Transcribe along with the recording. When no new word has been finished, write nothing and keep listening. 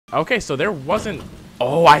Okay, so there wasn't...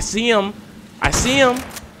 Oh, I see him. I see him.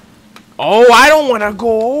 Oh, I don't want to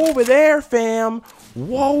go over there, fam.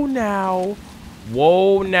 Whoa, now.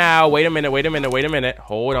 Whoa, now. Wait a minute, wait a minute, wait a minute.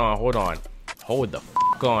 Hold on, hold on. Hold the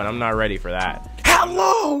f*** on. I'm not ready for that.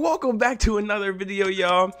 Hello, welcome back to another video,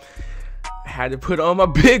 y'all. I had to put on my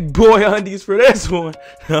big boy undies for this one.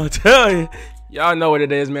 I'll tell you. Y'all know what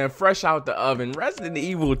it is, man. Fresh out the oven. Resident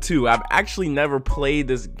Evil 2. I've actually never played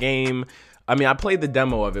this game. I mean, I played the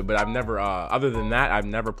demo of it, but I've never, other than that, I've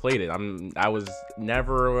never played it. I was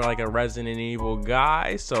never like a Resident Evil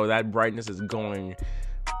guy, so that brightness is going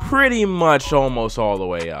pretty much almost all the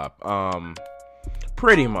way up.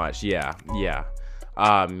 Pretty much, yeah.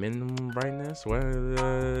 Minimum brightness. Well,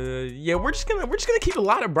 yeah, we're just gonna keep a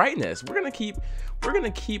lot of brightness. We're gonna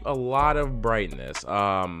keep a lot of brightness.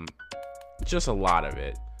 Just a lot of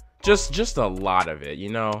it. Just a lot of it, you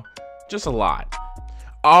know? Just a lot.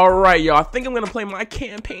 Alright, y'all. I think I'm gonna play my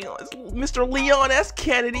campaign as Mr. Leon S.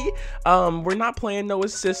 Kennedy. We're not playing no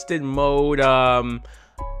assisted mode.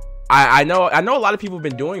 I know a lot of people have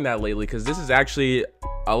been doing that lately because this is actually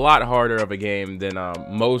a lot harder of a game than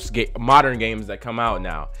most modern games that come out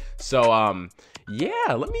now. So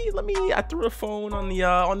yeah, let me I threw the phone on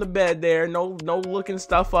the bed there. No looking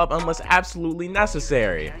stuff up unless absolutely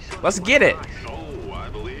necessary. Let's get it. Oh, I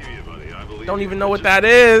believe you, buddy. I believe Don't even know what that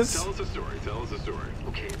is. Tell us a story. Tell us a story.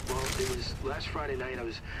 Okay, well, it was last Friday night. I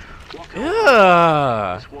was walking.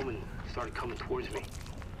 This woman started coming towards me.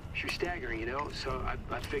 She was staggering, you know, so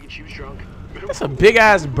I figured she was drunk. That's a big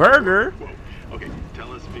ass burger. Whoa. Okay,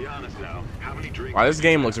 tell us, be honest now. How many drinks? Wow, this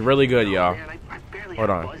game looks really good, y'all. Man, I barely Hold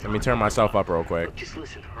had on, a buzz let me turn myself up real quick. Look, just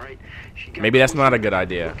listen, all right? She got Maybe that's closer. not a good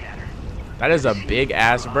idea. Look at her. That is a big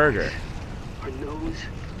ass burger. Her nose,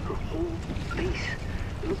 her whole face.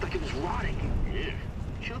 It looked like it was rotting. Yeah.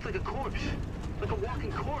 She looked like a corpse, like a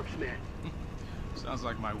walking corpse, man. Sounds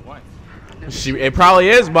like my wife. It probably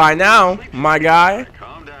is by now, my guy.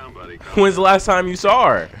 Calm down, buddy. Calm When's the last time you saw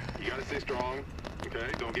her? You gotta stay strong, okay?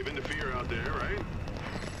 Don't give in to fear out there, right?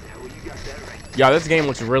 Yeah, well, you got that right. Y'all, this game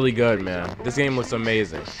looks really good, man. This game looks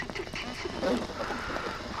amazing. Oh,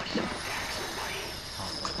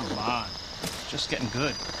 come on. It's just getting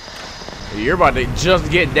good. You're about to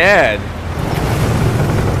just get dead.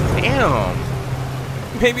 Damn.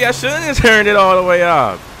 Maybe I shouldn't have turned it all the way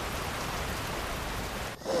up.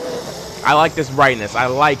 I like this brightness. I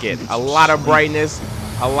like it. A lot of brightness.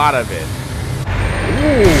 A lot of it.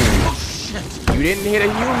 Ooh. You didn't hit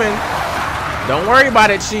a human. Don't worry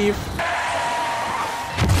about it, Chief.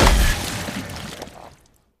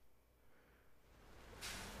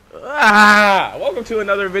 Welcome to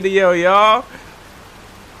another video, y'all.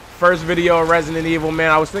 First video of Resident Evil,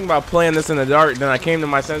 man. I was thinking about playing this in the dark, then I came to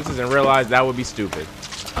my senses and realized that would be stupid.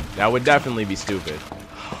 That would definitely be stupid.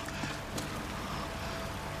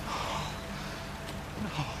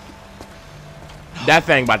 That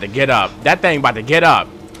thing about to get up. That thing about to get up.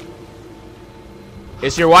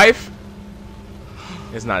 It's your wife?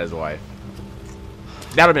 It's not his wife.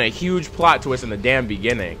 That would have been a huge plot twist in the damn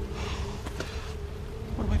beginning.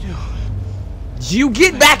 What do I do? You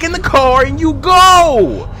get back in the car and you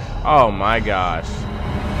go! Oh my gosh.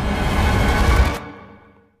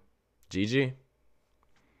 GG.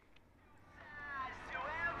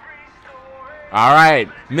 All right,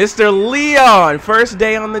 Mr. Leon, first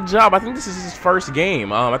day on the job. I think this is his first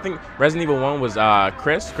game. I think Resident Evil 1 was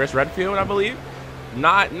Chris Redfield, I believe.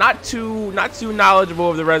 Not too knowledgeable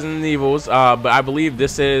of the Resident Evils, but I believe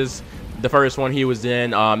this is the first one he was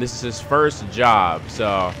in. This is his first job,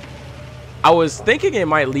 so I was thinking it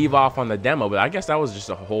might leave off on the demo, but I guess that was just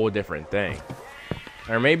a whole different thing,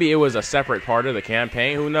 or maybe it was a separate part of the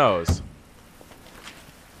campaign. Who knows?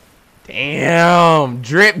 Damn,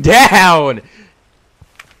 drip down.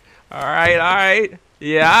 All right.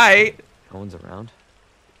 Yeah, all right. No one's around.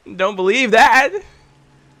 Don't believe that.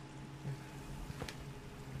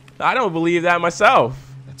 I don't believe that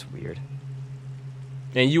myself. That's weird.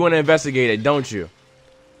 And you want to investigate it, don't you?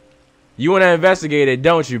 You want to investigate it,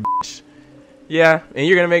 don't you, bitch? Yeah, and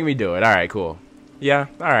you're gonna make me do it. All right, cool. Yeah,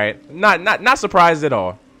 all right. Not surprised at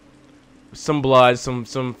all. Some blood, some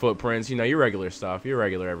footprints. You know, your regular stuff. Your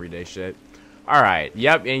regular everyday shit. All right.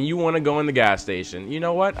 Yep. And you want to go in the gas station? You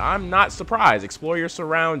know what? I'm not surprised. Explore your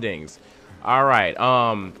surroundings. All right.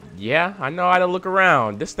 Yeah, I know how to look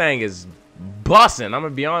around. This thing is busting. I'm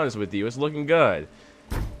gonna be honest with you. It's looking good.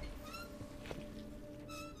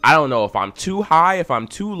 I don't know if I'm too high, if I'm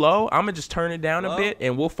too low. I'm gonna just turn it down a bit,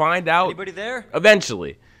 and we'll find out. Anybody there?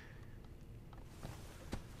 Eventually.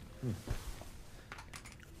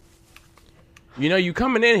 You know, you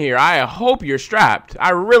coming in here, I hope you're strapped.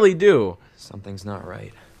 I really do. Something's not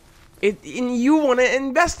right. And you want to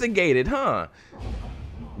investigate it, huh?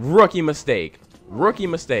 Rookie mistake. Rookie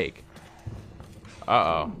mistake.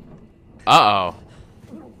 Uh-oh. Uh-oh.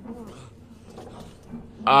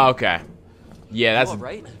 Okay. Yeah, that's...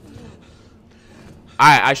 right.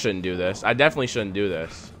 I shouldn't do this. I definitely shouldn't do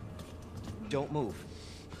this. Don't move.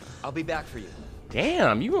 I'll be back for you.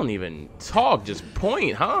 Damn, you don't even talk. Just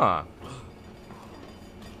point, huh?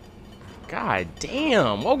 God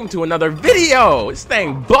damn. Welcome to another video. This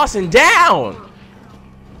thing busting down.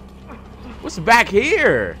 What's back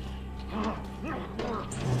here?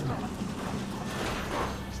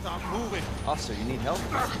 Stop moving. Officer, you need help?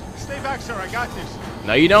 Stay back, sir. I got this.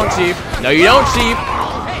 No, you don't, Chief. No, you don't, Chief.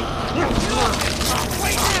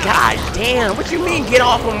 God damn. What you mean get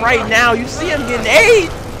off him right now? You see him getting ate.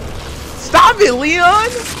 Stop it, Leon.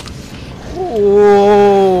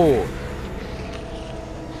 Ooh.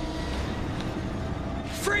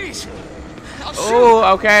 Freeze!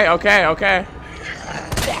 Oh, okay.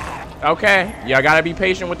 Okay. Yeah, gotta be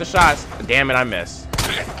patient with the shots. Damn it, I missed.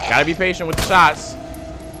 Gotta be patient with the shots.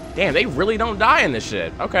 Damn, they really don't die in this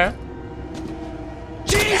shit. Okay.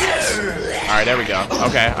 Jesus! Alright, there we go.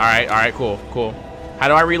 Okay, alright, cool. How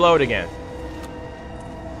do I reload again?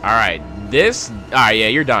 Alright, alright, yeah,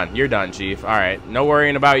 you're done, Chief. Alright, no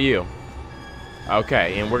worrying about you.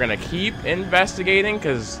 Okay, and we're gonna keep investigating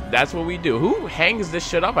because that's what we do. Who hangs this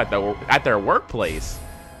shit up at their workplace?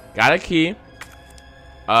 Got a key.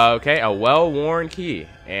 Okay, a well-worn key.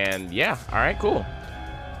 And yeah, alright, cool.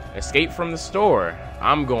 Escape from the store.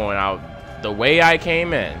 I'm going out the way I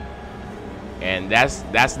came in. And that's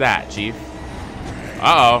that, Chief.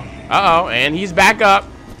 Uh-oh, and he's back up.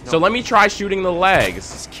 So let me try shooting the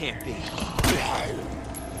legs. This can't be.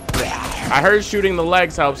 I heard shooting the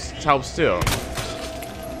legs helps too.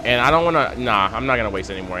 And I don't wanna, nah, I'm not gonna waste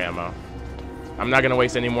any more ammo.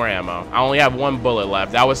 I only have one bullet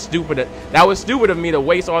left. That was stupid of me to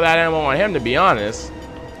waste all that ammo on him, to be honest.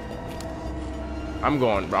 I'm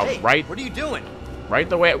going right. What are you doing? Right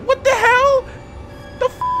the way. What the hell? The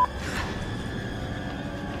f.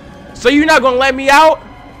 So you're not gonna let me out?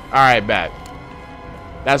 All right, bet.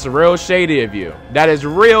 That's real shady of you. That is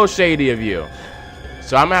real shady of you.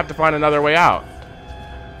 So I'm gonna have to find another way out.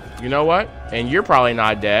 You know what? And you're probably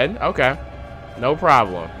not dead. Okay. No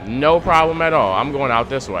problem. No problem at all. I'm going out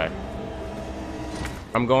this way.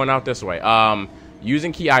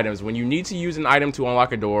 Using key items. When you need to use an item to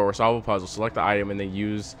unlock a door or solve a puzzle, select the item and then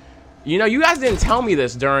use... You know, you guys didn't tell me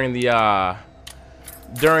this during the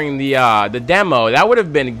demo. That would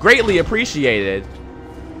have been greatly appreciated,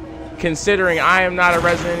 considering I am not a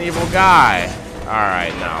Resident Evil guy.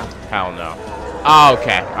 Alright, no. Hell no.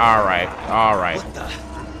 Okay.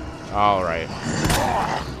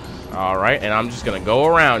 Alright, and I'm just gonna go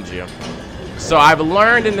around you. So I've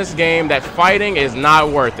learned in this game that fighting is not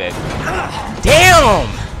worth it. Damn!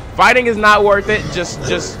 Fighting is not worth it. Just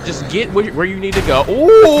get where you need to go.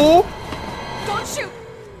 Ooh! Don't shoot!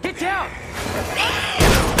 Get down!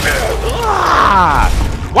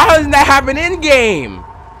 Why doesn't that happen in game?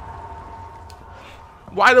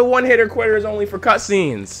 Why the one-hitter quitter is only for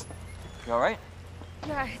cutscenes? You alright?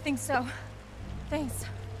 Yeah, I think so. Thanks.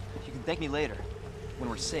 You can thank me later, when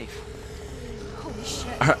we're safe. Holy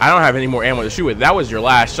shit. I don't have any more ammo to shoot with. That was your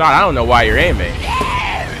last shot. I don't know why you're aiming.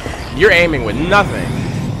 You're aiming with nothing.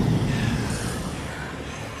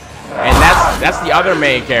 And that's the other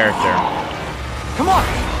main character. Come on!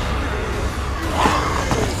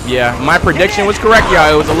 Yeah, my prediction was correct,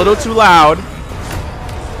 y'all. It was a little too loud.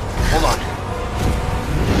 Hold on.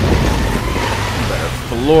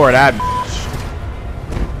 Floor that bitch.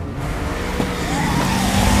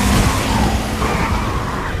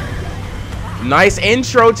 Nice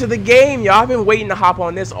intro to the game, y'all. I've been waiting to hop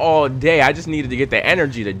on this all day. I just needed to get the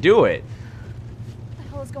energy to do it. What the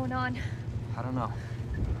hell is going on? I don't know.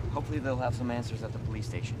 Hopefully they'll have some answers at the police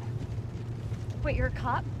station. Wait, you're a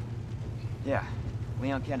cop? Yeah,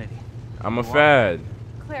 Leon Kennedy. I'm a fed.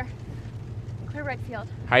 Claire Redfield.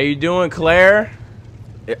 How you doing, Claire?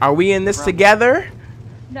 Are we in this together?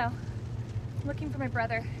 No. I'm looking for my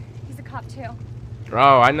brother. He's a cop too.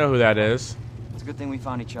 Oh, I know who that is. It's a good thing we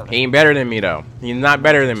found each other. He ain't better than me, though. He's not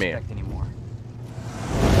better than me. Anymore.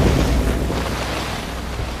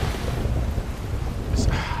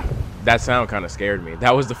 That sound kind of scared me.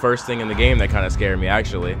 That was the first thing in the game that kind of scared me,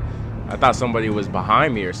 actually. I thought somebody was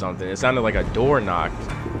behind me or something. It sounded like a door knocked.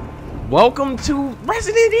 Welcome to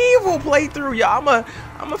Resident Evil playthrough, y'all.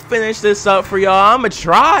 I'ma finish this up for y'all. I'ma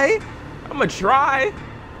try.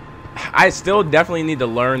 I still definitely need to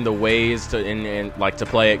learn the ways to like to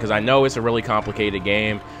play it, because I know it's a really complicated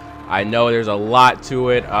game. I know there's a lot to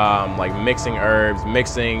it, like mixing herbs,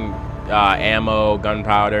 mixing ammo,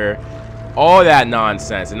 gunpowder, all that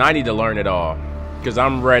nonsense, and I need to learn it all because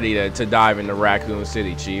I'm ready to dive into Raccoon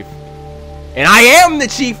City, Chief. And I am the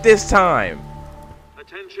chief this time.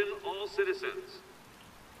 Attention all citizens.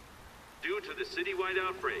 Due to the citywide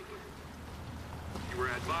outbreak, you are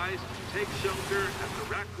advised to take shelter at the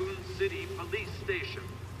Raccoon City Police Station.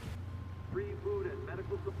 Free food and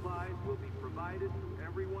medical supplies will be provided to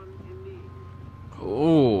everyone in need.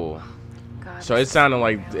 Ooh. God, So it sounded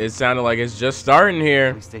like it's just starting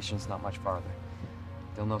here. Police station's not much farther.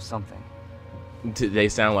 They'll know something. They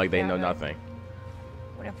sound like they Yeah, know right. nothing.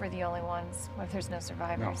 What if we're the only ones? What if there's no No,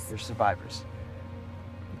 survivors? there's survivors.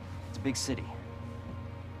 It's a big city.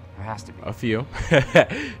 There has to be. A few.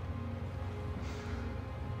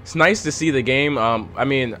 It's nice to see the game. I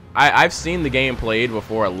mean, I've seen the game played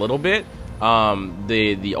before a little bit.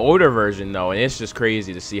 The older version though, and it's just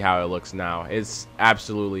crazy to see how it looks now. It's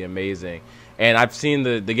absolutely amazing. And I've seen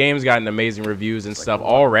the game's gotten amazing reviews and stuff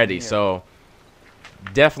already, so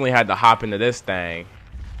definitely had to hop into this thing.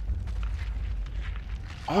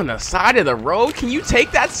 On the side of the road? Can you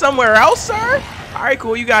take that somewhere else, sir? All right,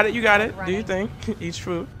 cool. You got it. You got it. Do your thing. Eat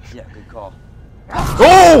food. Yeah, good call.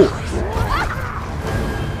 Go!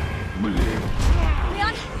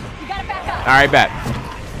 Leon, you gotta back up. All right, bet.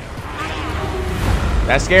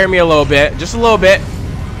 That scared me a little bit. Just a little bit.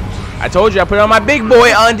 I told you I put on my big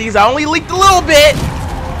boy undies. I only leaked a little bit.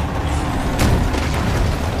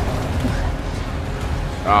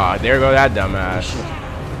 Ah, there go that dumbass.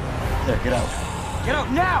 There, get out. Get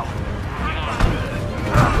out now!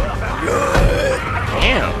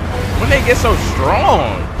 Damn. When they get so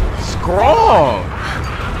strong. Strong.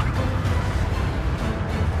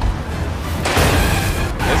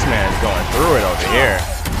 This man's going through it over here.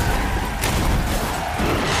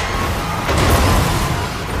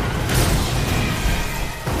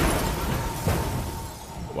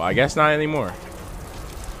 Well, I guess not anymore.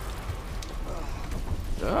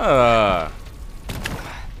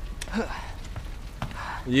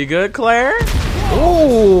 You good, Claire?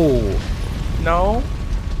 Ooh. No.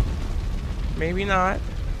 Maybe not.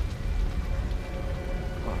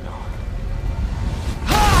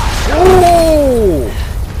 Ooh.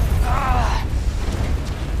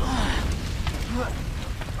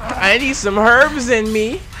 I need some herbs in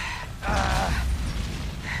me.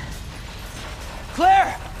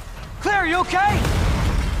 Claire! Claire, you okay?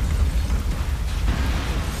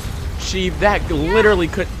 Chief, that literally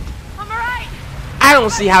could. I'm alright. I don't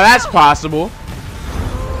see how that's possible.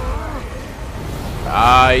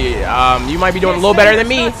 You might be doing a little better than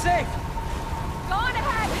me. Go on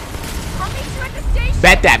ahead. I'll meet you at the station.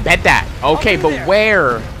 Bet that, bet that. Okay, but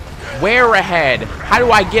where? Where ahead? How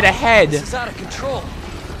do I get ahead? This is out of control.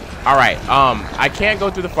 All right, I can't go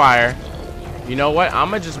through the fire. You know what? I'm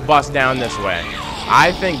gonna just bust down this way.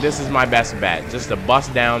 I think this is my best bet, just to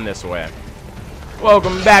bust down this way.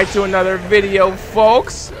 Welcome back to another video,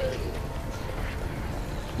 folks.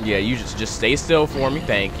 Yeah, you just stay still for me.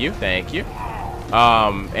 Thank you, thank you.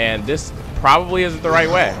 And this probably isn't the right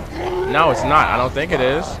way. No, it's not. I don't think it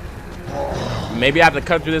is. Maybe I have to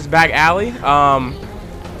cut through this back alley.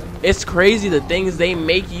 It's crazy the things they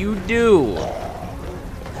make you do.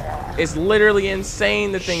 It's literally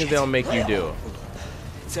insane the things they'll make you do.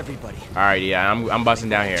 It's everybody. All right, yeah, I'm busting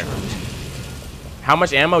down here. How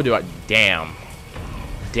much ammo do I? Damn.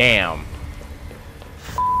 Damn.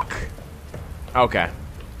 Fuck. Okay.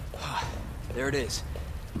 There it is.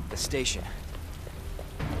 The station.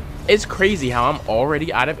 It's crazy how I'm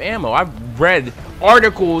already out of ammo. I've read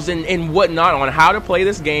articles and whatnot on how to play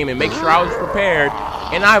this game and make sure I was prepared,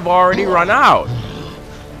 and I've already run out.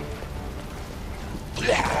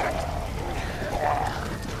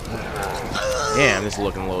 Damn, this is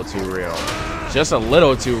looking a little too real. Just a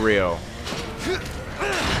little too real.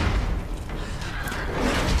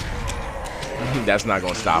 That's not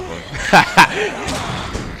gonna stop him.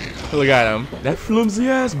 Look at him. That flimsy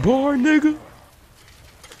ass bar, nigga.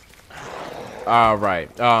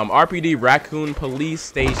 Alright. RPD Raccoon Police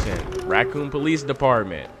Station. Raccoon Police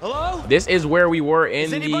Department. Hello? This is where we were in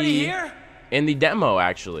Is anybody here? in the demo,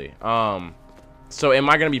 actually. So am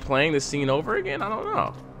I gonna be playing this scene over again? I don't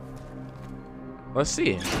know. Let's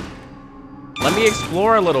see. Let me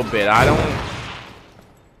explore a little bit. I don't.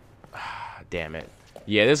 Damn it.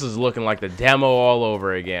 Yeah, this is looking like the demo all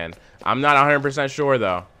over again. I'm not 100% sure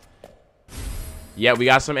though. Yeah, we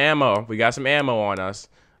got some ammo. We got some ammo on us.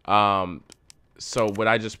 So would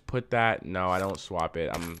I just put that? No, I don't swap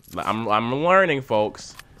it. I'm learning,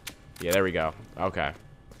 folks. Yeah, there we go. Okay.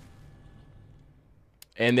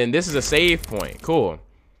 And then this is a save point. Cool.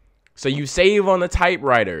 So you save on the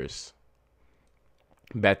typewriters.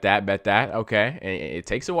 Bet that, bet that. Okay, and it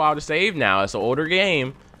takes a while to save now. It's an older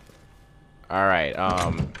game. All right,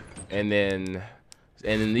 and then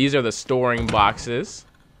these are the storing boxes.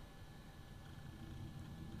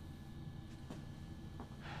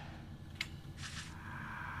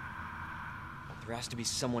 There has to be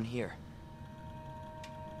someone here.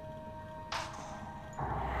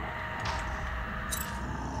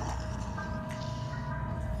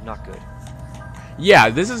 Not good. Yeah,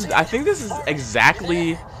 I think this is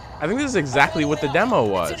exactly what the demo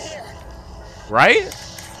was. Right?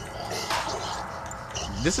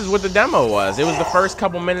 This is what the demo was. It was the first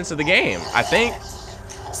couple minutes of the game, I think.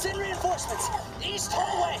 Send reinforcements. East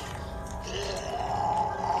hallway.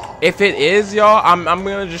 If it is, y'all, I'm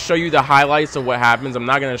gonna just show you the highlights of what happens. I'm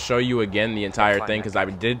not gonna show you again the entire thing because I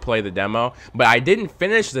did play the demo, but I didn't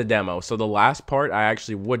finish the demo. So the last part I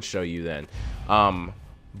actually would show you then.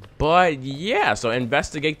 But yeah, so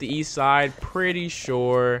investigate the east side. Pretty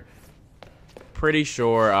sure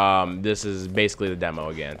this is basically the demo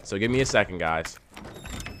again. So give me a second, guys.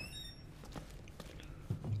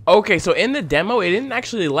 Okay, so in the demo, it didn't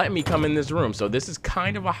actually let me come in this room. So this is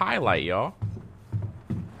kind of a highlight, y'all.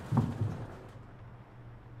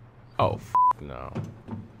 Oh, no.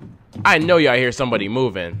 I know y'all hear somebody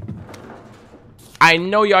moving. I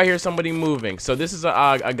know y'all hear somebody moving. So this is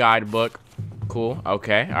a guidebook. Cool.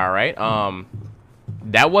 Okay. All right.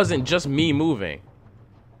 That wasn't just me moving.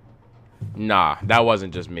 Nah, that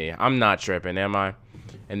wasn't just me. I'm not tripping, am I?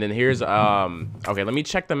 And then here's okay, let me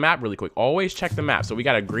check the map really quick. Always check the map. So we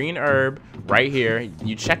got a green herb right here.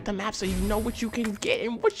 You check the map so you know what you can get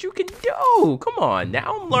and what you can do. Come on,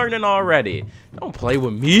 now I'm learning already. Don't play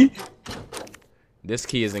with me. This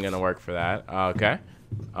key isn't gonna work for that. Okay.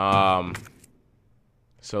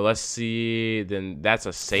 So let's see. Then that's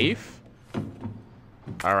a safe.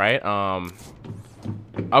 All right.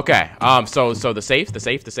 Okay. So the safe.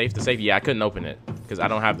 Yeah, I couldn't open it because I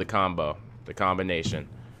don't have the combination.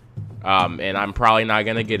 And I'm probably not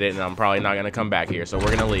gonna get it, and I'm probably not gonna come back here. So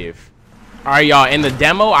we're gonna leave. All right, y'all. In the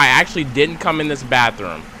demo, I actually didn't come in this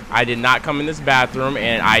bathroom. I did not come in this bathroom,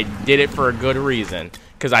 and I did it for a good reason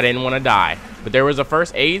because I didn't want to die. But there was a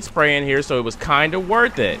first aid spray in here, so it was kind of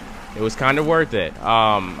worth it. It was kind of worth it.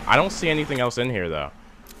 I don't see anything else in here though.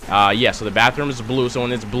 Yeah, so the bathroom is blue. So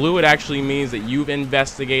when it's blue, it actually means that you've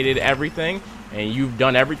investigated everything and you've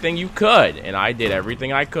done everything you could. And I did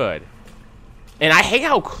everything I could. And I hate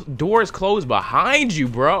how doors close behind you,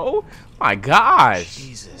 bro. My gosh.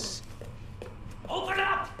 Jesus. Open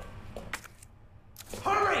up!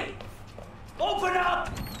 Hurry! Open up!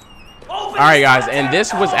 Open All right, guys, and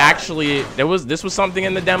this was actually this was something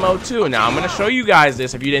in the demo too. Now I'm gonna show you guys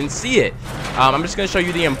this if you didn't see it. I'm just gonna show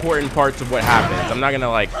you the important parts of what happens. I'm not gonna,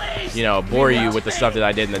 like, you know, bore you with the stuff that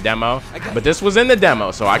I did in the demo, but this was in the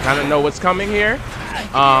demo, so I kind of know what's coming here.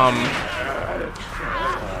 It's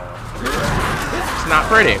not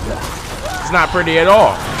pretty. It's not pretty at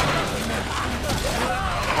all.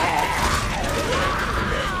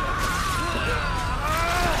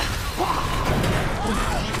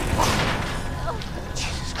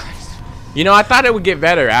 You know, I thought it would get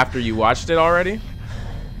better after you watched it already.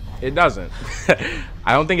 It doesn't.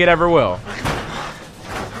 I don't think it ever will.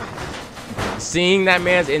 Seeing that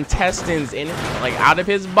man's intestines out of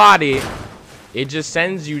his body, it just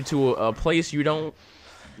sends you to a place you don't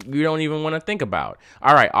even want to think about.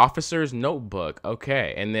 All right, officer's notebook.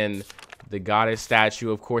 Okay, and then the goddess statue,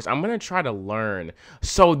 of course. I'm gonna try to learn.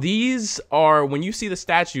 So these are, when you see the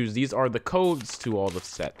statues, these are the codes to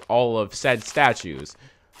all of said statues.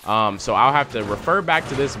 So I'll have to refer back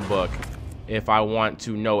to this book if I want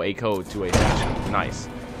to know a code to a statue. Nice.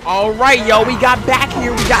 All right, yo, we got back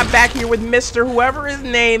here. We got back here with Mr. whoever his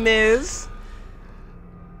name is.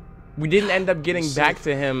 We didn't end up getting back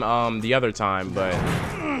to him the other time, but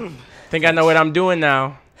I think I know what I'm doing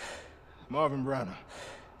now. Marvin Browner.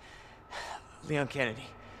 Leon Kennedy.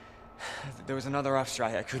 There was another off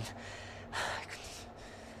strike. I couldn't.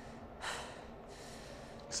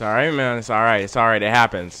 It's all right, man. It's all right. It's all right. It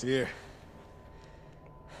happens. Here.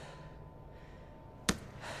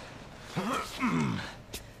 I'm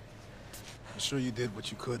sure you did what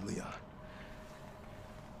you could, Leon.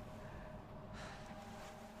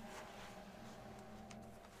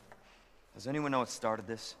 Does anyone know what started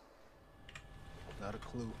this? Not a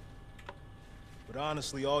clue. But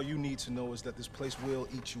honestly, all you need to know is that this place will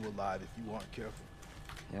eat you alive if you aren't careful.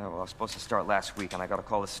 Yeah, well, I was supposed to start last week, and I got a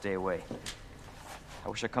call to stay away. I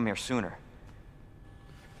wish I'd come here sooner.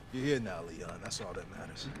 You're here now, Leon. That's all that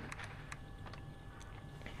matters.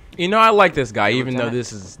 You know, I like this guy, Hey, even though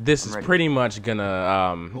Lieutenant. this is pretty much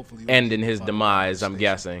gonna end in his demise. I'm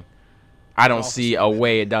guessing. I don't see a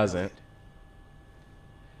way it doesn't.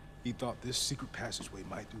 He thought this secret passageway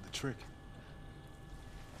might do the trick.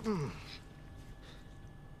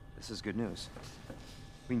 This is good news.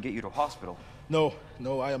 We can get you to a hospital. No,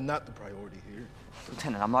 I am not the priority here.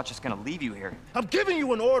 Lieutenant, I'm not just gonna leave you here. I'm giving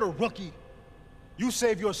you an order, rookie. You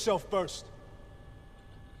save yourself first.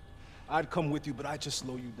 I'd come with you, but I'd just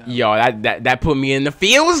slow you down. Yo, that put me in the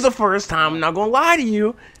feels the first time. I'm not gonna lie to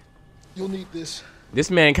you. You'll need this.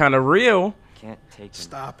 This man kind of real. Can't take him.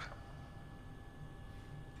 Stop.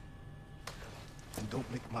 And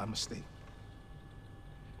don't make my mistake.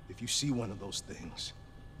 If you see one of those things,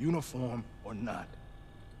 uniform or not,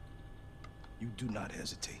 you do not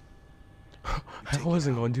hesitate. I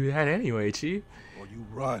wasn't gonna do that anyway, Chief. Or you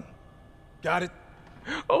run. Got it?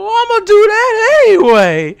 Oh, I'm gonna do that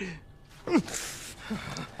anyway.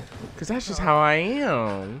 Cause that's just how I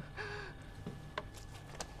am.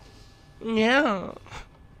 Yeah.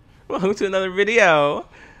 Welcome to another video.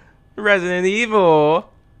 Resident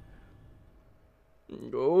Evil.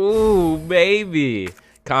 Ooh, baby.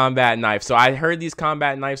 Combat knife. So I heard these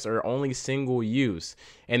combat knives are only single use.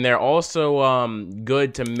 And they're also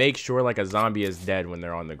good to make sure like a zombie is dead when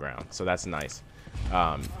they're on the ground. So that's nice.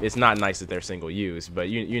 It's not nice that they're single use, but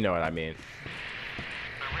you know what I mean.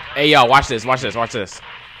 Hey, y'all, watch this, watch this, watch this.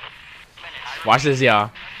 Watch this,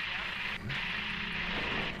 y'all.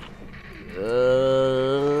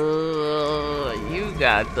 You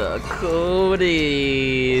got the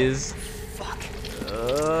cooties.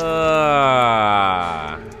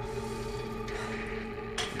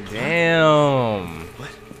 Damn.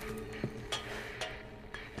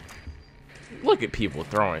 Look at people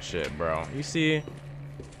throwing shit, bro. You see?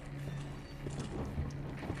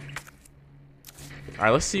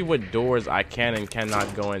 Alright, let's see what doors I can and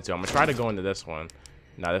cannot go into. I'm gonna try to go into this one.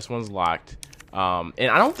 Now this one's locked. And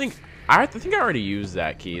I don't think I think I already used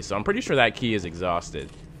that key, so I'm pretty sure that key is exhausted.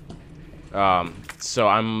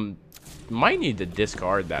 So might need to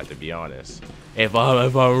discard that, to be honest. If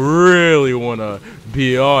I really wanna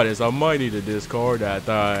be honest, I might need to discard that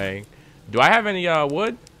thing. Do I have any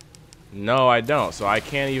wood? No, I don't. So I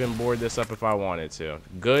can't even board this up if I wanted to.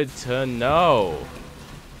 Good to know.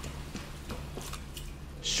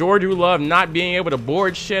 Sure do love not being able to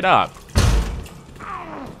board shit up.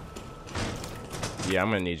 Yeah,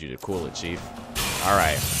 I'm gonna need you to cool it, Chief.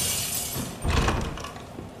 Alright.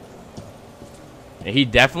 And he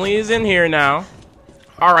definitely is in here now.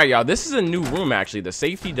 Alright, y'all. This is a new room, actually. The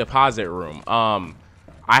safety deposit room. I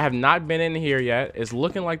have not been in here yet. It's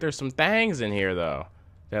looking like there's some things in here, though,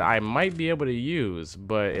 that I might be able to use.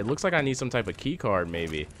 But it looks like I need some type of key card,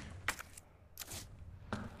 maybe.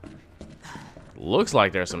 Looks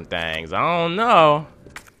like there's some things. I don't know.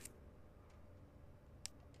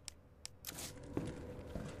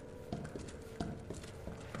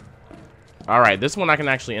 Alright, this one I can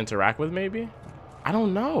actually interact with, maybe? I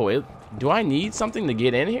don't know. Do I need something to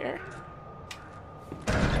get in here?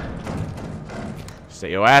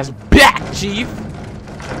 Stay your ass back, Chief!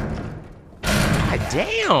 God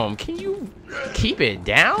damn, can you keep it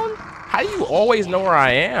down? How do you always know where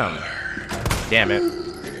I am? Damn it.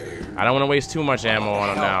 I don't want to waste too much ammo on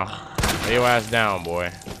him now. Lay your ass down,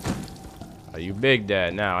 boy. Are you big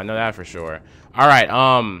dead now? I know that for sure.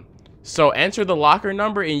 Alright, so enter the locker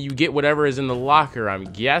number and you get whatever is in the locker, I'm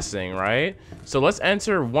guessing, right? So let's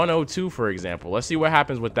enter 102, for example. Let's see what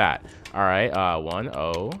happens with that. Alright,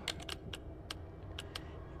 10.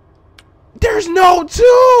 There's no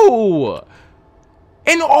 2!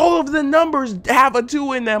 And all of the numbers have a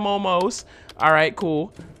 2 in them almost. Alright,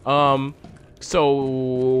 cool.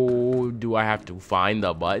 So do I have to find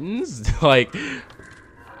the buttons? Like,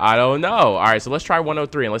 I don't know. Alright, so let's try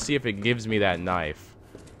 103 and let's see if it gives me that knife.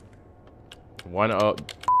 10.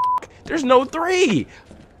 There's no 3.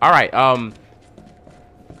 Alright,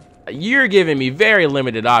 you're giving me very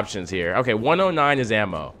limited options here. Okay, 109 is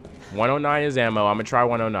ammo. 109 is ammo. I'm gonna try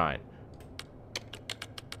 109.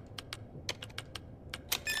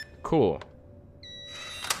 Cool.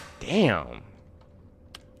 Damn.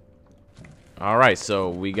 Alright,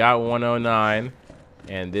 so we got 109.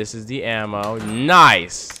 And this is the ammo.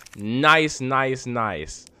 Nice. Nice, nice,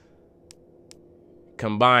 nice.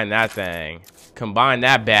 Combine that thing. Combine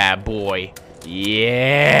that bad boy.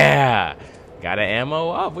 Yeah. Got an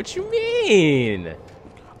ammo up. What you mean?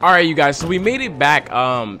 Alright, you guys. So we made it back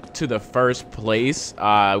to the first place.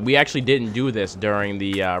 We actually didn't do this during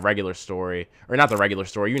the regular story. Or not the regular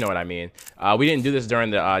story. You know what I mean. We didn't do this during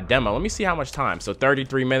the demo. Let me see how much time. So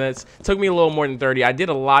 33 minutes. Took me a little more than 30. I did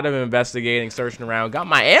a lot of investigating, searching around. Got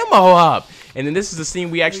my ammo up. And then this is the scene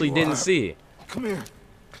we actually didn't see. Come here.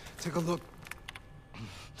 Take a look.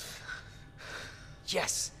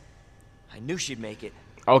 Yes. I knew she'd make it.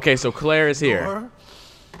 Okay, so Claire is here. Door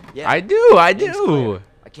Yeah. I do. I Name's do. Claire.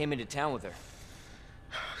 I came into town with her.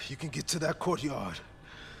 You can get to that courtyard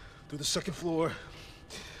through the second floor,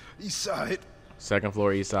 east side. Second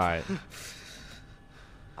floor, east side.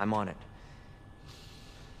 I'm on it.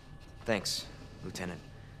 Thanks, Lieutenant.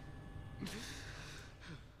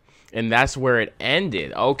 And that's where it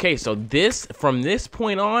ended. Okay, so from this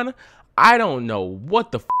point on, I don't know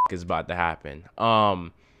what the f is about to happen.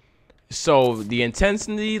 So the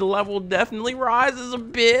intensity level definitely rises a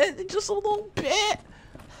bit, just a little bit.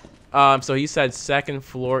 So he said second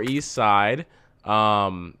floor, east side.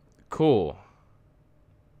 Cool.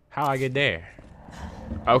 How I get there?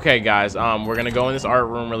 Okay, guys. We're gonna go in this art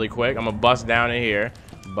room really quick. I'm gonna bust down in here.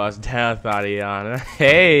 Bust down, Tatiana.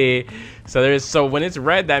 Hey. So when it's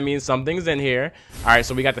red, that means something's in here. All right.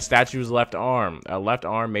 So we got the statue's left arm, a left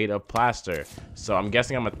arm made of plaster. So I'm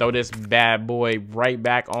guessing I'm gonna throw this bad boy right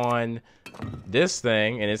back on this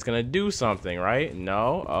thing, and it's gonna do something, right?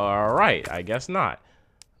 No. All right. I guess not.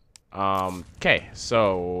 Okay.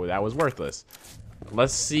 So that was worthless.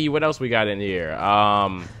 Let's see what else we got in here.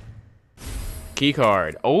 Key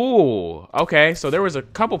card. Oh, okay. So there was a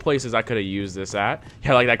couple places I could have used this at.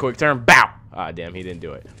 Yeah, like that quick turn. Bow. Ah, damn, he didn't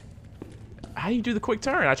do it. How do you do the quick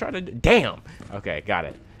turn? I tried to. Damn. Okay, got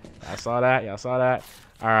it. I saw that. Y'all saw that.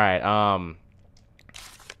 All right.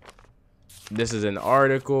 This is an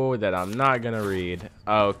article that I'm not gonna read.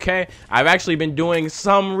 Okay. I've actually been doing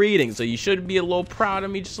some reading, so you should be a little proud of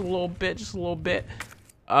me, just a little bit, just a little bit.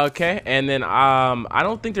 Okay, and then I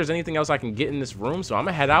don't think there's anything else I can get in this room, so I'm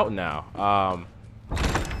gonna head out now.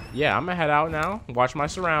 Yeah, I'm gonna head out now, watch my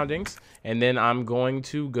surroundings, and then I'm going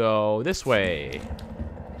to go this way,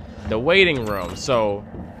 the waiting room. So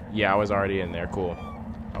yeah, I was already in there. Cool,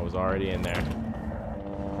 I was already in there.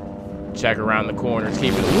 Check around the corners,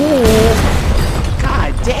 keep it. Ooh,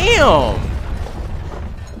 god damn.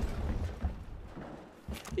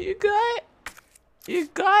 You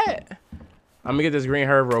got I'm gonna get this green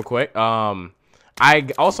herb real quick. I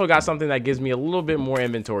also got something that gives me a little bit more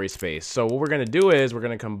inventory space. So what we're gonna do is we're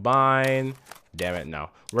gonna combine. Damn it,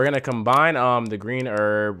 no. We're gonna combine the green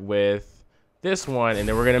herb with this one, and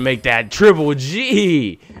then we're gonna make that triple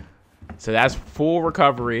G. So that's full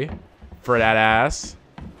recovery for that ass.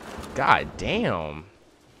 God damn.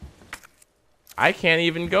 I can't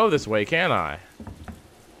even go this way, can I?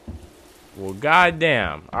 Well,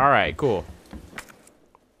 goddamn. All right, cool.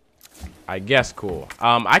 I guess cool.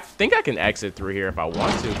 I think I can exit through here if I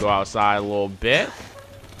want to. Go outside a little bit.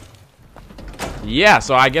 Yeah,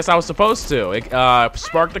 so I guess I was supposed to. It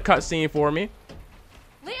sparked the cutscene for me.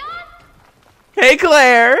 Leon? Hey,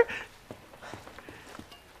 Claire.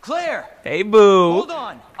 Claire! Hey, boo. Hold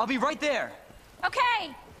on. I'll be right there.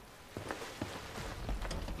 Okay.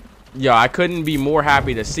 Yo, I couldn't be more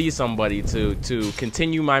happy to see somebody to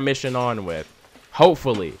continue my mission on with.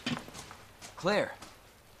 Hopefully. Claire.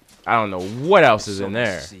 I don't know what else is So in nice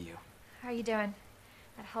there. to see you. How are you doing?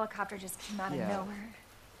 That helicopter just came out of Yeah. nowhere.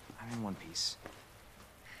 I'm in one piece.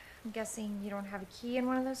 I'm guessing you don't have a key in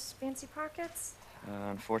one of those fancy pockets?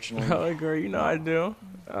 Unfortunately. Oh, girl, you know I do.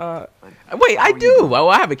 Wait, How I are you do. doing? Well,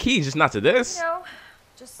 I have a key, just not to this. No,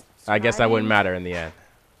 just I guess that wouldn't surviving. matter in the end.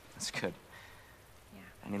 That's good. Yeah.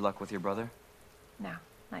 Any luck with your brother? No,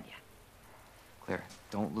 not yet. Claire,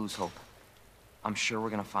 don't lose hope. I'm sure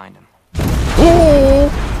we're gonna find him. Ooh!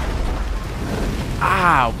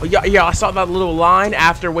 Ah, yeah, I saw that little line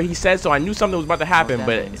after what he said, so I knew something was about to happen, That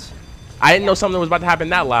but means I didn't know something was about to happen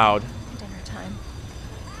that loud. Dinner time.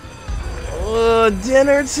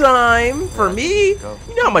 Dinner time for me? Go.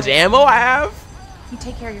 You know how much ammo I have? You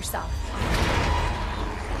take care of yourself.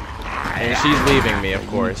 And she's leaving me, of you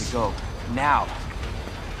need course. to go now.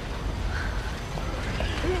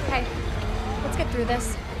 Okay, let's get through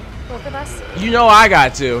this. Both of us. You know I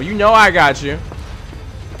got to. You know I got you.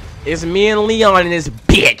 It's me and Leon and this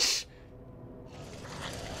bitch.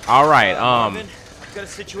 All right, Marvin, I've got a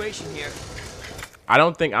situation here. I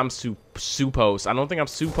don't think I'm supposed. I don't think I'm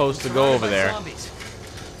supposed to go over there. Zombies.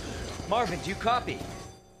 Marvin, do you copy?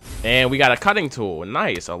 And we got a cutting tool.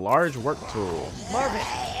 Nice, a large work tool. Marvin.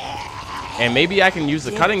 And maybe I can use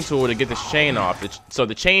the cutting tool to get this chain off. So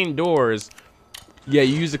the chain doors. Yeah,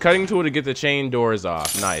 you use the cutting tool to get the chain doors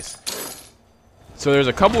off. Nice. So there's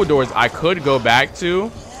a couple of doors I could go back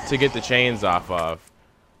to get the chains off of.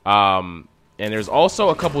 And there's also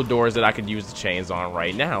a couple of doors that I could use the chains on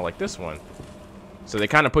right now, like this one. So they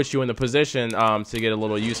kind of put you in the position to get a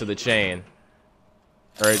little use of the chain.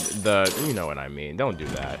 Or the, you know what I mean. Don't do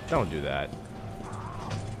that. Don't do that.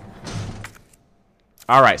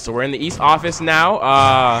 All right, so we're in the East office now.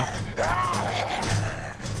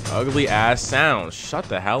 Ugly ass sounds. Shut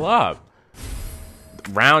the hell up.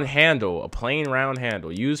 Round handle, a plain round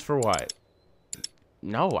handle. Used for what?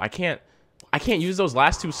 No, I can't use those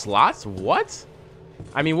last 2 slots? What?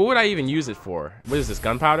 I mean, what would I even use it for? What is this,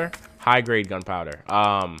 gunpowder? High grade gunpowder.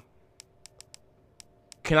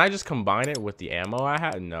 Can I just combine it with the ammo I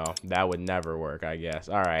have? No, that would never work, I guess.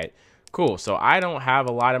 All right, cool. So I don't have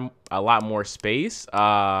a lot more space.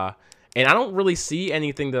 And I don't really see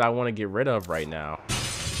anything that I want to get rid of right now.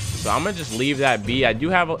 So I'm gonna just leave that be. I do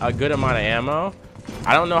have a good amount of ammo.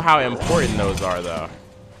 I don't know how important those are though.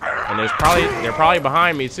 And they're probably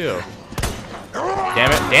behind me too.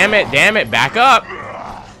 Damn it, damn it, damn it, back up.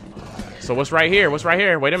 So what's right here? What's right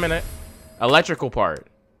here? Wait a minute. Electrical part.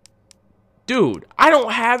 Dude, I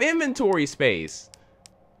don't have inventory space.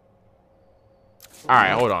 All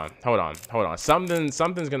right, hold on.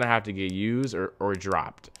 Something's gonna have to get used or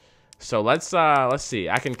dropped. So let's see.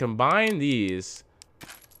 I can combine these.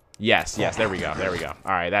 Yes, there we go. All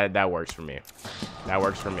right, that works for me. That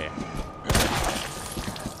works for me.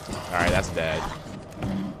 All right, that's dead.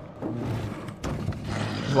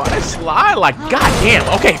 Why slide like goddamn?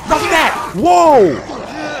 Okay, fuck that. Whoa.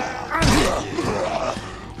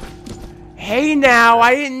 Hey now,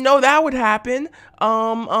 I didn't know that would happen.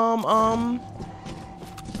 But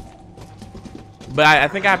I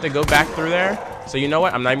think I have to go back through there. So you know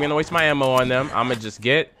what? I'm not even gonna waste my ammo on them. I'm gonna just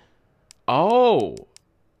get. Oh.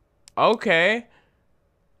 Okay.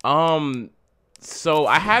 So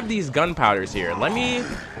I have these gunpowders here. Let me.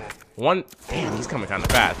 Damn, he's coming kind of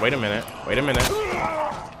fast. Wait a minute.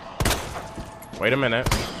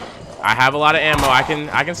 I have a lot of ammo. I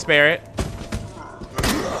can spare it.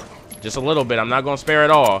 Just a little bit. I'm not gonna spare it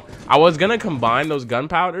all. I was gonna combine those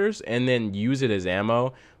gunpowders and then use it as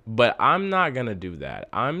ammo, but I'm not gonna do that.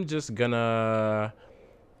 I'm just gonna.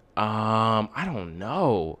 I don't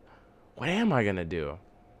know. What am I gonna do?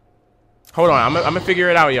 Hold on. I'm gonna figure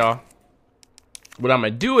it out, y'all. What I'm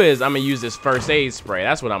gonna do is I'm gonna use this first aid spray.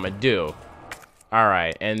 That's what I'm gonna do. All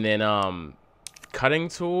right, and then cutting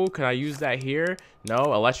tool. Can I use that here?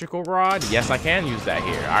 No. Electrical rod. Yes, I can use that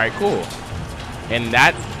here. All right, cool. And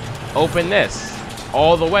that open this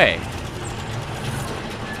all the way.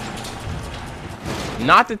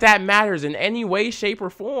 Not that that matters in any way, shape, or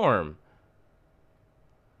form.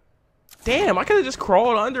 Damn, I could have just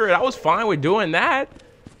crawled under it. I was fine with doing that.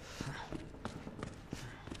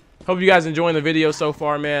 Hope you guys enjoying the video so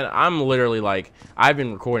far, man. I'm literally like, I've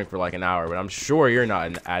been recording for like an hour, but I'm sure you're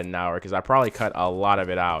not at an hour because I probably cut a lot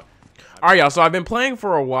of it out. All right, y'all, so I've been playing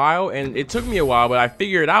for a while, and it took me a while, but I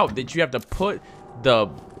figured out that you have to put the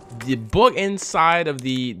book inside of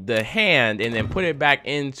the hand and then put it back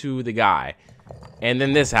into the guy. And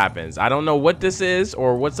then this happens. I don't know what this is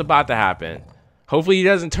or what's about to happen. Hopefully he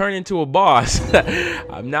doesn't turn into a boss.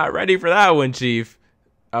 I'm not ready for that one, Chief.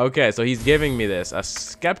 Okay, so he's giving me this. A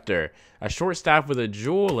scepter. A short staff with a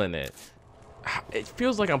jewel in it. It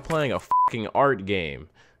feels like I'm playing a fucking art game.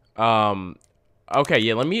 Okay,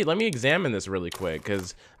 yeah, let me examine this really quick,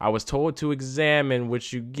 because I was told to examine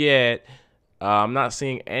what you get. I'm not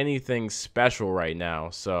seeing anything special right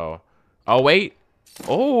now, so... Oh, wait.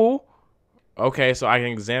 Oh! Okay, so I can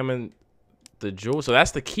examine the jewel. So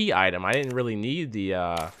that's the key item. I didn't really need the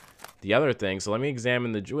other thing, so let me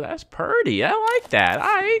examine the jewel. That's pretty. I like that.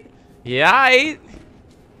 Alright. Yeah, alright.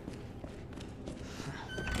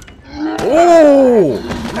 Oh!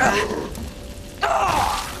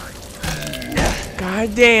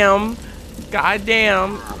 God damn. God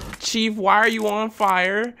damn. Chief, why are you on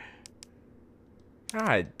fire?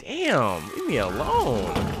 God damn. Leave me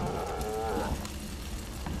alone.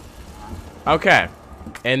 Okay.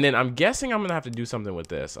 And then I'm guessing I'm going to have to do something with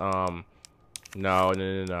this. No.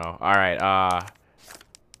 Alright,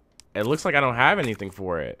 it looks like I don't have anything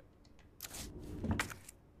for it.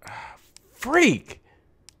 Freak!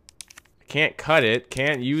 Can't cut it.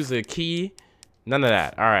 Can't use a key. None of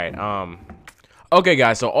that. Alright, okay,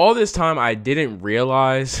 guys, so all this time I didn't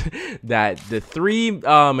realize that the 3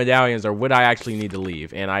 medallions are what I actually need to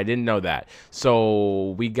leave, and I didn't know that.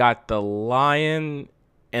 So we got the lion,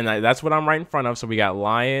 and that's what I'm right in front of. So we got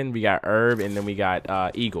lion, we got herb, and then we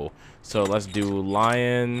got eagle. So let's do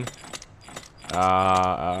lion,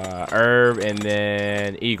 herb, and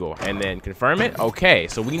then eagle, and then confirm it. Okay,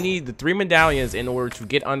 so we need the 3 medallions in order to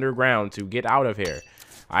get underground, to get out of here.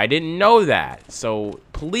 I didn't know that, so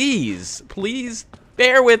please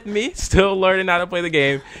bear with me. Still learning how to play the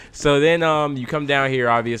game. So then you come down here,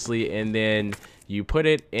 obviously, and then you put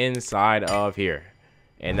it inside of here,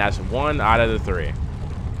 and that's 1 out of the 3.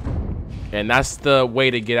 And that's the way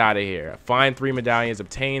to get out of here. Find 3 medallions,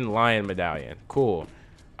 obtain lion medallion. Cool.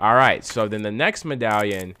 All right, so then the next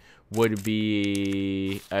medallion would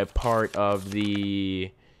be a part of the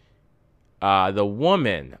The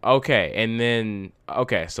woman. Okay, and then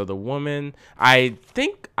okay, so the woman. I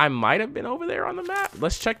think I might have been over there on the map.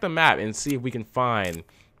 Let's check the map and see if we can find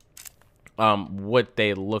what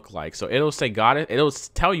they look like. So it'll say goddess. It'll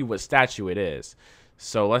tell you what statue it is.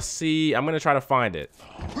 So let's see. I'm gonna try to find it.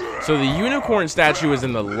 So the unicorn statue is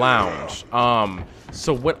in the lounge.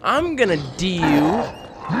 So what I'm gonna do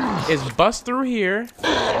is bust through here,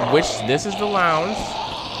 which this is the lounge,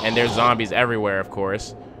 and there's zombies everywhere, of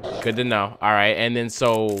course. Good to know. All right, and then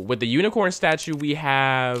so with the unicorn statue, we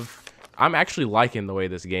have. I'm actually liking the way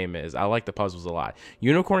this game is. I like the puzzles a lot.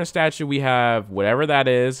 Unicorn statue, we have whatever that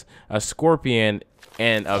is, a scorpion,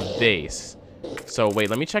 and a vase. So wait,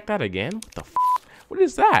 let me check that again. What the f? What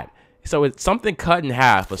is that? So it's something cut in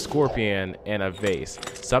half, a scorpion, and a vase.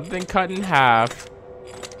 Something cut in half.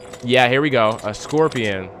 Yeah, here we go. A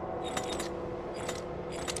scorpion.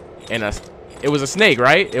 And it was a snake,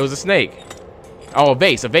 right? It was a snake. Oh, a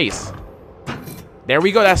vase, a vase. There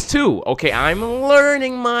we go, that's 2. Okay, I'm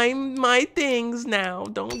learning my things now.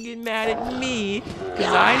 Don't get mad at me,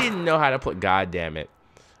 because I didn't know how to put, god damn it.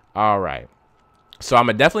 All right. So I'm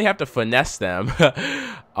gonna definitely have to finesse them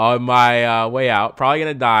on my way out. Probably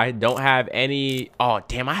gonna die. Don't have any, oh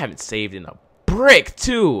damn, I haven't saved in a brick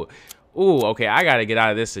too. Ooh, okay, I gotta get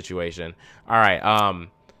out of this situation. All right,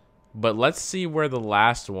 but let's see where the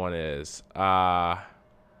last one is. I'm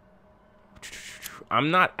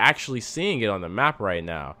not actually seeing it on the map right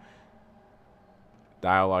now.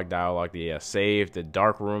 Dialogue, yeah, save, the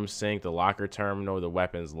dark room sink, the locker terminal, the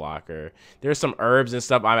weapons locker. There's some herbs and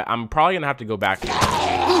stuff. I'm probably gonna have to go back to yeah,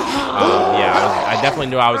 I definitely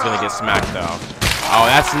knew I was gonna get smacked though. Oh,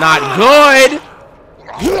 that's not good!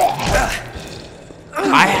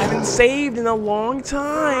 I haven't saved in a long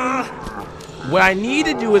time. What I need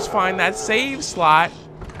to do is find that save slot.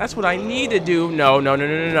 That's what I need to do. No. All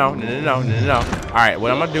right,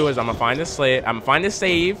 what I'm gonna do is I'm gonna find this slave. I'm gonna find this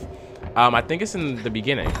save. I think it's in the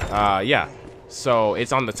beginning. Yeah. So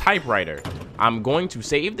it's on the typewriter. I'm going to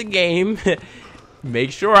save the game.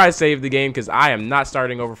 Make sure I save the game because I am not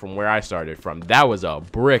starting over from where I started from. That was a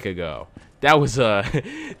brick ago. That was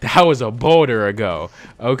a boulder ago.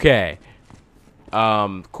 Okay.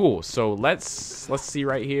 Cool. So let's see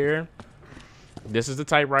right here. This is the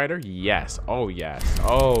typewriter. Yes. Oh yes.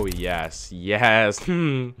 Oh yes. Yes.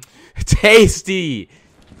 Tasty.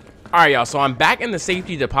 All right, y'all. So I'm back in the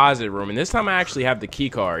safety deposit room, and this time I actually have the key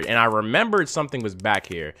card, and I remembered something was back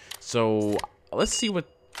here. So let's see what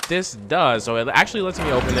this does. So it actually lets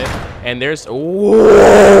me open it, and there's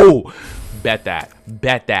whoa. Bet that.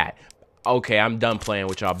 Okay, I'm done playing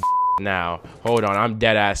with y'all now. Hold on, I'm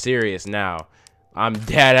dead ass serious now. I'm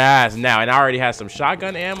dead ass now, and I already have some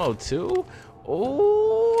shotgun ammo too.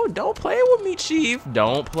 Oh, don't play with me, Chief.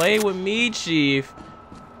 Don't play with me, Chief.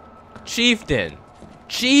 Chieftain.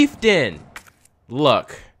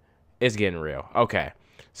 Look, it's getting real. Okay.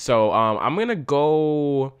 So, I'm gonna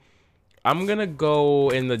go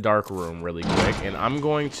in the dark room really quick, and I'm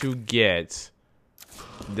going to get,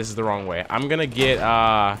 this is the wrong way. I'm gonna get,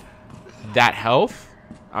 that health.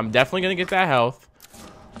 I'm definitely gonna get that health.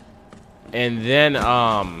 And then,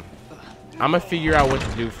 I'm gonna figure out what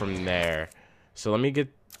to do from there. So let me get,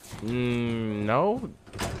 no.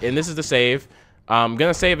 And this is the save. I'm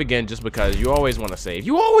gonna save again just because you always want to save.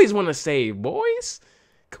 You always want to save, boys.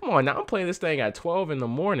 Come on, now I'm playing this thing at 12 in the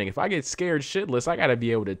morning. If I get scared shitless, I gotta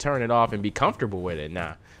be able to turn it off and be comfortable with it.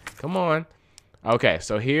 Nah, come on. Okay,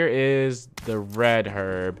 so here is the red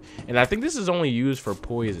herb. And I think this is only used for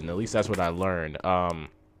poison. At least that's what I learned.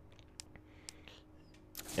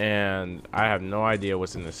 And I have no idea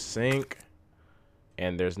what's in the sink.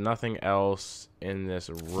 And there's nothing else in this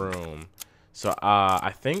room. So,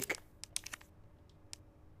 I think...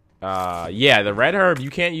 yeah, the red herb, you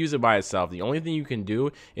can't use it by itself. The only thing you can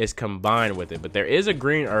do is combine with it. But there is a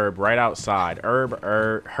green herb right outside.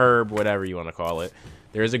 Herb, whatever you want to call it.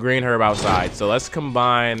 There is a green herb outside. So let's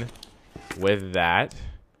combine with that.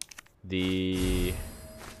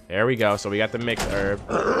 There we go. So we got the mixed herb.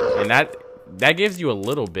 And that gives you a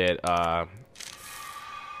little bit, I'm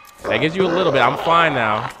fine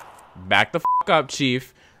now. Back the f up,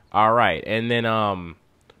 Chief. All right. And then,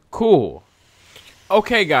 cool.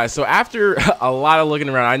 Okay, guys, so after a lot of looking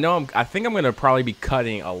around, I think I'm gonna probably be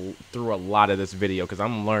cutting through a lot of this video because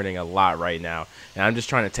I'm learning a lot right now, and I'm just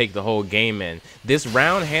trying to take the whole game in. This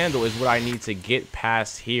round handle is what I need to get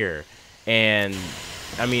past here, and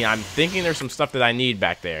I mean, I'm thinking there's some stuff that I need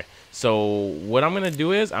back there. So what I'm gonna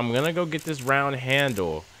do is I'm gonna go get this round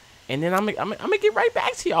handle, and then I'm gonna get right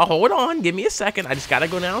back to y'all. Hold on, give me a second. I just gotta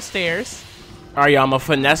go downstairs. All right, y'all, I'm gonna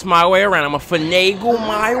finesse my way around. I'm gonna finagle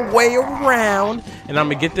my way around, and I'm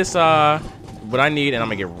gonna get this what I need, and I'm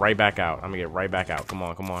gonna get right back out. I'm gonna get right back out. Come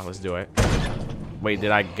on, come on, let's do it. Wait,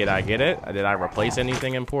 did I get it? Did I replace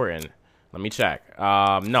anything important? Let me check.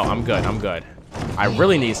 No, I'm good. I'm good. I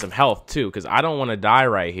really need some health too, because I don't want to die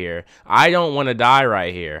right here. I don't want to die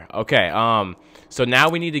right here. Okay. So now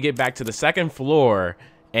we need to get back to the second floor,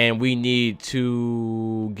 and we need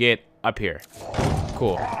to get up here.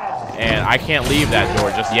 Cool. And I can't leave that door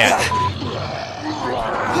just yet.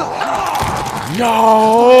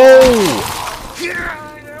 No!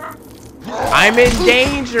 I'm in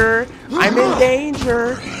danger. I'm in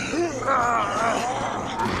danger.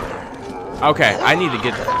 Okay, I need to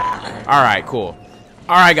get there. All right, cool.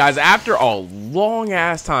 All right, guys, after a long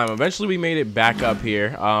ass time, eventually we made it back up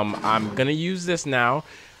here. I'm gonna use this now.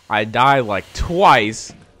 I died like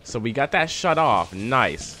twice, so we got that shut off.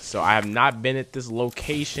 Nice. So I have not been at this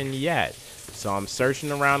location yet. So I'm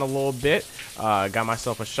searching around a little bit. Got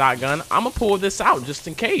myself a shotgun. I'm gonna pull this out just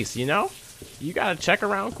in case, you know? You gotta check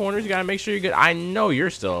around corners. You gotta make sure you're good. I know you're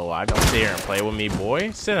still alive. Don't sit here and play with me,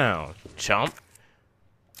 boy. Sit down, chump.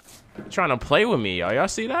 You're trying to play with me, y'all. Y'all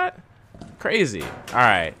see that? Crazy. All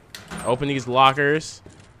right. Open these lockers.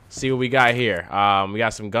 See what we got here. We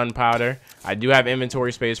got some gunpowder. I do have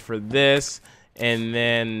inventory space for this. And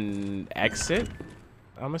then exit,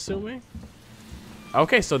 I'm assuming.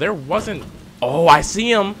 Okay, so there wasn't... Oh, I see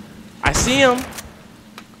him. I see him.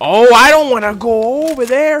 Oh, I don't want to go over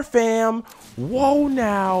there, fam. Whoa,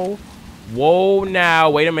 now. Whoa, now.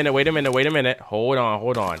 Wait a minute, wait a minute, wait a minute. Hold on,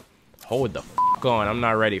 hold on. Hold the f*** on. I'm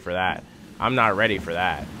not ready for that. I'm not ready for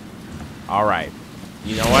that. All right.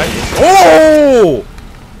 You know what? Oh!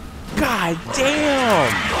 God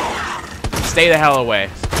damn. Stay the hell away.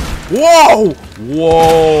 Whoa!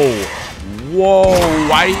 Whoa! Whoa!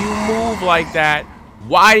 Why do you move like that?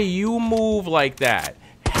 Why do you move like that?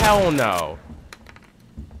 Hell no.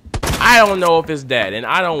 I don't know if it's dead, and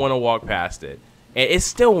I don't want to walk past it. And it's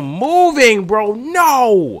still moving, bro.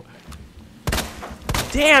 No!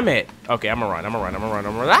 Damn it. Okay, I'm gonna run. I'm gonna run. I'm gonna run.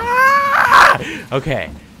 I'm gonna run. Ah! Okay.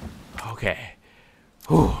 Okay.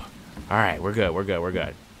 Whew. All right, we're good. We're good. We're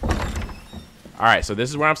good. All right, so this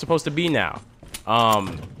is where I'm supposed to be now.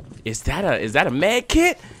 Is that a med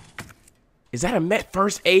kit? Is that a med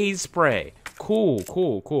first aid spray? Cool,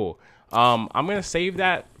 cool, cool. I'm gonna save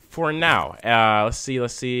that for now. Let's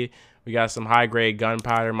see. We got some high grade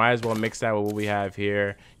gunpowder. Might as well mix that with what we have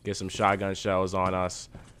here. Get some shotgun shells on us.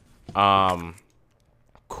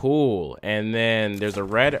 Cool. And then there's a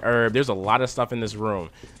red herb. There's a lot of stuff in this room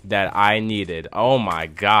that I needed. Oh my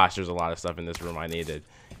gosh, there's a lot of stuff in this room I needed.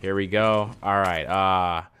 Here we go. All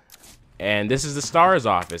right. And this is the STAR's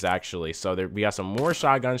office, actually. So we got some more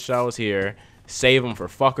shotgun shells here. Save them for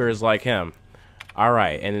fuckers like him. All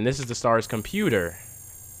right. And then this is the STAR's computer.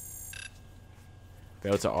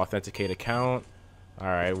 Fail to authenticate account. All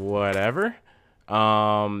right, whatever.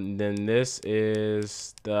 Then this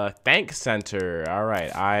is the thank center. All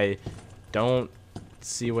right, I don't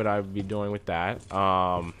see what I'd be doing with that.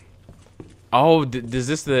 Oh, is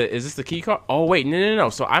this the key card? Oh wait, no.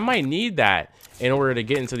 So I might need that in order to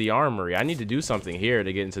get into the armory. I need to do something here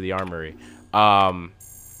to get into the armory.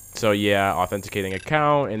 So yeah, authenticating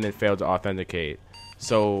account and then failed to authenticate.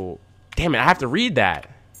 So damn it, I have to read that.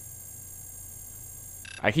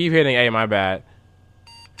 I keep hitting A, my bad.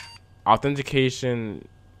 Authentication,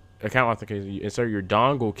 account authentication, insert your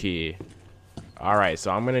dongle key. All right,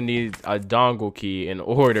 so I'm gonna need a dongle key in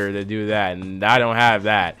order to do that, and I don't have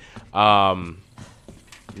that.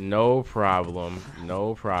 No problem,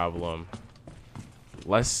 no problem.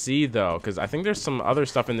 Let's see though, because I think there's some other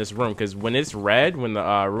stuff in this room, because when it's red, when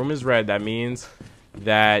the room is red, that means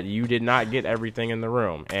that you did not get everything in the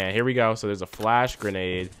room. And here we go. So there's a flash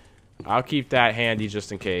grenade. I'll keep that handy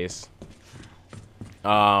just in case.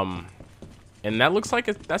 And that looks like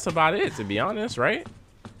that's about it, to be honest, right?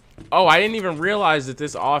 Oh, I didn't even realize that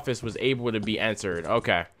this office was able to be entered.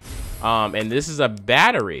 Okay. And this is a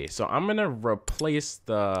battery. So I'm going to replace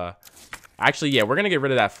the... Actually, yeah, we're going to get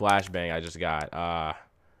rid of that flashbang I just got.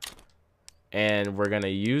 And we're going to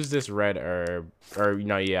use this red herb. Or,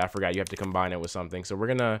 no, yeah, I forgot. You have to combine it with something. So we're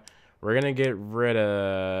going to get rid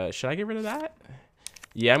of... Should I get rid of that?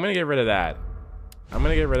 Yeah, I'm going to get rid of that. I'm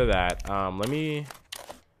going to get rid of that. Let me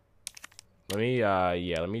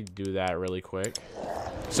do that really quick.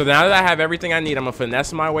 So now that I have everything I need, I'm gonna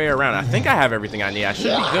finesse my way around. I think I have everything I need. I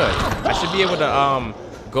should be good. I should be able to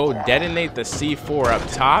go detonate the C4 up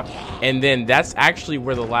top, and then that's actually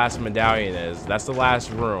where the last medallion is. That's the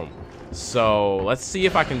last room. So let's see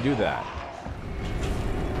if I can do that.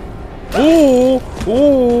 Ooh.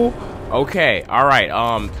 Okay. All right.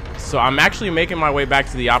 So I'm actually making my way back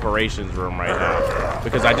to the operations room right now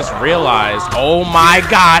because I just realized, oh my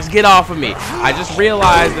gosh, get off of me. I just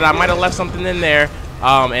realized that I might have left something in there,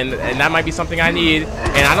 and that might be something I need,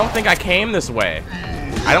 and I don't think I came this way.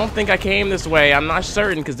 I don't think I came this way. I'm not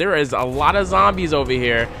certain because there is a lot of zombies over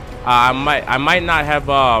here. I might not have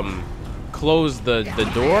closed the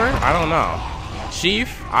door. I don't know.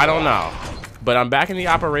 Chief, I don't know. But I'm back in the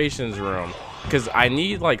operations room because I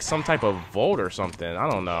need like some type of vault or something. I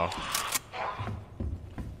don't know.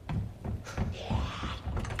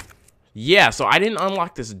 Yeah, so I didn't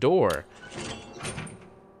unlock this door.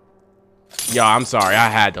 Yo, I'm sorry. I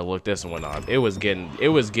had to look this one up. It was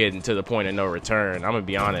getting to the point of no return. I'm gonna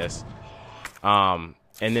be honest. And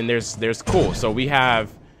then there's cool. So we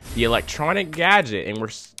have the electronic gadget, and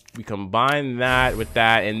we combine that with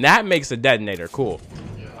that, and that makes a detonator. Cool.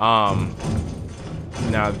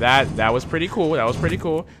 Now that was pretty cool. That was pretty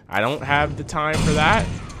cool. I don't have the time for that.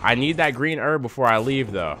 I need that green herb before I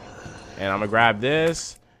leave though. And I'm gonna grab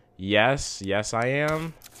this. Yes, I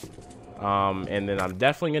am. And then I'm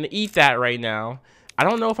definitely gonna eat that right now. I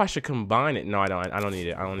don't know if I should combine it. No, I don't. I don't need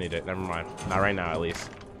it. I don't need it. Never mind. Not right now, at least.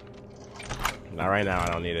 Not right now. I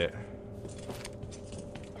don't need it.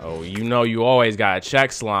 Oh, you know you always gotta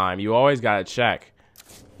check, slime. You always gotta check.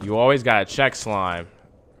 You always gotta check, slime.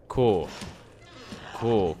 Cool.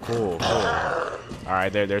 Cool. All right,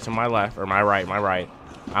 they're to my left or my right.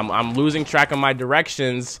 I'm losing track of my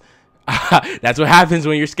directions. That's what happens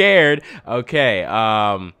when you're scared. Okay.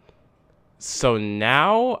 So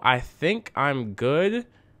now I think I'm good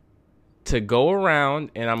to go around,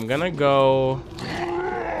 and I'm gonna go.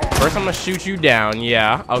 First, I'm gonna shoot you down.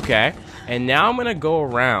 Yeah. Okay. And now I'm gonna go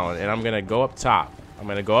around, and I'm gonna go up top. I'm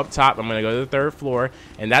gonna go to the third floor,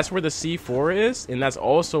 and that's where the C4 is, and that's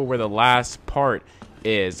also where the last part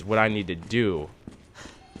is. What I need to do,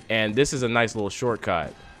 and this is a nice little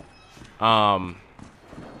shortcut.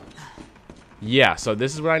 Yeah. So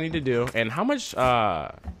this is what I need to do. And how much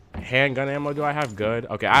handgun ammo do I have? Good.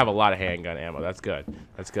 Okay, I have a lot of handgun ammo. That's good.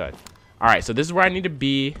 That's good. All right. So this is where I need to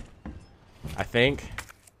be. I think.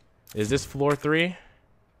 Is this floor 3?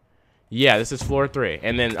 Yeah, this is floor 3.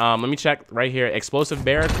 And then let me check right here. Explosive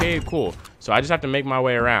barricade. Cool. So I just have to make my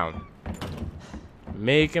way around.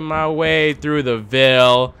 Making my way through the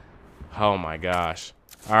Ville. Oh my gosh.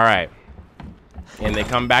 All right. And they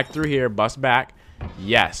come back through here. Bust back.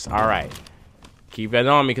 Yes. All right. Keep it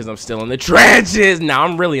on me because I'm still in the trenches. Now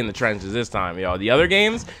I'm really in the trenches this time, y'all. The other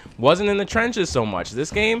games wasn't in the trenches so much.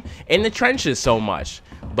 This game in the trenches so much.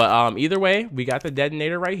 But either way, we got the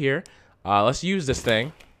detonator right here. Let's use this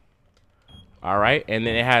thing. All right, and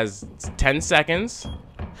then it has 10 seconds.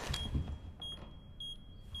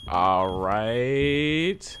 All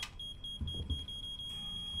right.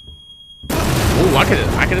 Ooh, I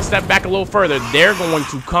could have stepped back a little further. They're going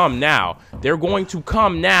to come now. They're going to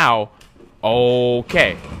come now.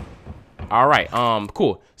 Okay. All right.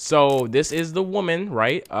 Cool. So this is the woman,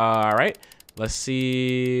 right? All right. Let's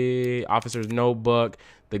see. Officer's notebook.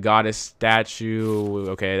 The goddess statue.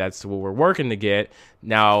 Okay, that's what we're working to get.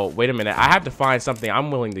 Now, wait a minute. I have to find something I'm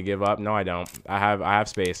willing to give up. No, I don't. I have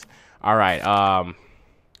space. All right.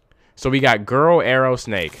 So we got girl arrow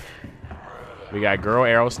snake.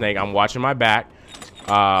 I'm watching my back.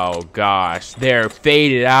 Oh gosh, they're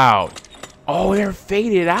faded out. Oh, they're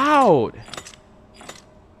faded out.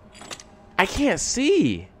 I can't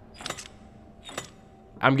see.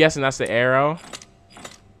 I'm guessing that's the arrow.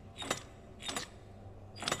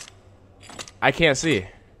 I can't see.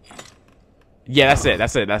 Yeah,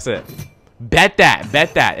 that's it. Bet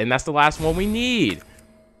that. And that's the last one we need.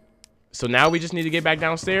 So now we just need to get back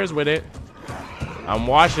downstairs with it. I'm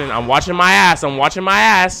watching my ass.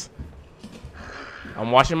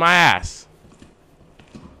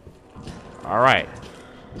 All right.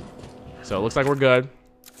 So it looks like we're good.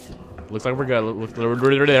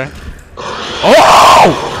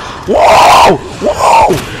 Oh! Whoa!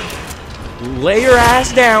 Lay your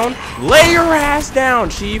ass down.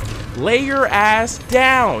 Chief. Lay your ass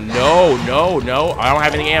down. No. I don't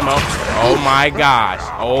have any ammo. Oh my gosh.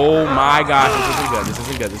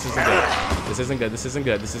 This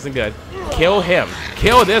isn't good. Kill him.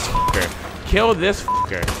 Kill this fucker.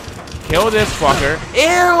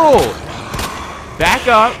 Ew! Back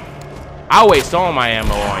up. I'll waste all my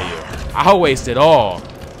ammo on you. I'll waste it all.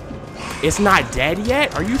 It's not dead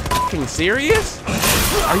yet? Are you fucking serious?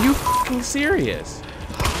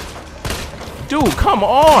 Dude, come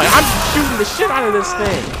on. I'm shooting the shit out of this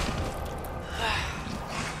thing.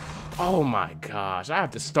 Oh my gosh. I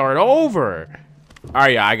have to start over. All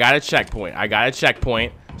right, yeah, I got a checkpoint.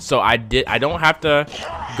 So I don't have to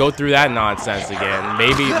go through that nonsense again.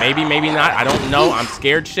 Maybe not. I don't know. I'm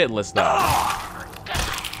scared shitless though.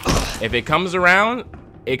 If it comes around,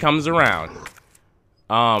 it comes around.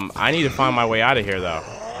 I need to find my way out of here though.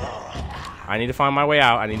 I need to find my way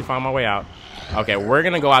out. Okay, we're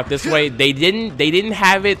gonna go out this way. They didn't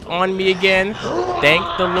have it on me again. Thank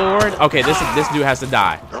the Lord. Okay, this dude has to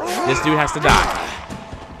die. This dude has to die.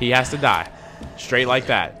 He has to die. Straight like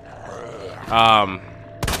that.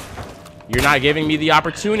 You're not giving me the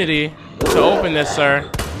opportunity to open this, sir.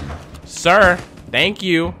 Sir, thank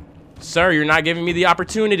you. Sir, you're not giving me the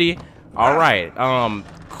opportunity. All right.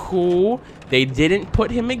 Cool. They didn't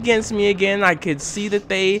put him against me again. I could see that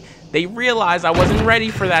they realized I wasn't ready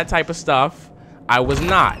for that type of stuff. I was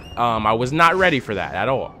not. I was not ready for that at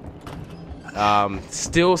all.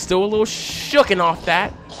 Still a little shooken off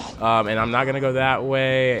that. And I'm not gonna go that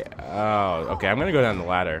way. Oh, okay. I'm gonna go down the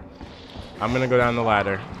ladder.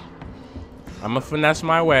 I'm gonna finesse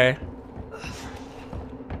my way.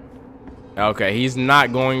 Okay, he's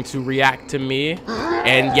not going to react to me.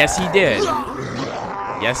 And yes, he did.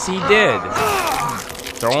 Yes, he did.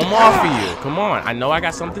 Throw him off of you. Come on. I know I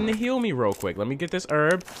got something to heal me real quick. Let me get this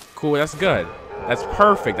herb. Cool, that's good. That's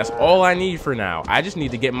perfect. That's all I need for now. I just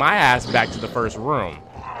need to get my ass back to the first room.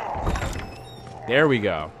 There we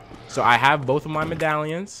go. So I have both of my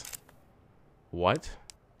medallions. What?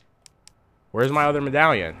 Where's my other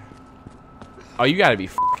medallion? Oh, you gotta be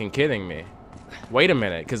fucking kidding me. Wait a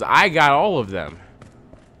minute, because I got all of them.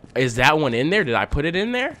 Is that one in there? Did I put it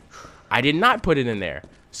in there? I did not put it in there.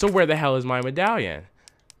 So where the hell is my medallion?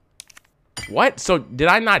 What? So did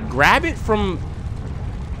I not grab it from...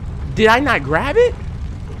 Did I not grab it?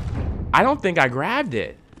 I don't think I grabbed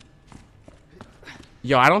it.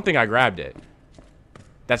 Yo, I don't think I grabbed it.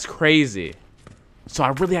 That's crazy. So I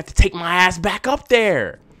really have to take my ass back up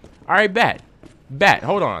there. All right, bet.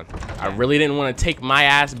 Hold on. I really didn't want to take my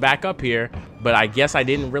ass back up here, but I guess I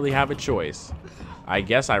didn't really have a choice.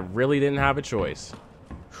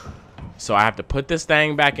 So I have to put this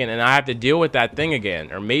thing back in, and I have to deal with that thing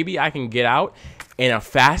again. Or maybe I can get out in a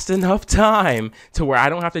fast enough time to where I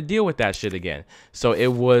don't have to deal with that shit again. So it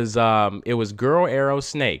was Girl, Arrow,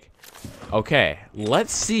 Snake. Okay,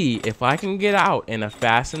 let's see if I can get out in a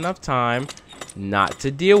fast enough time not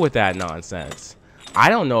to deal with that nonsense. I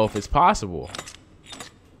don't know if it's possible.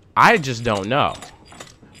 I just don't know.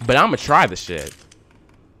 But I'm gonna try the shit.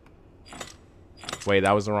 Wait,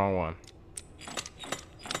 that was the wrong one.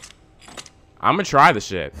 I'm gonna try the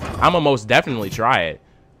shit. I'm gonna most definitely try it.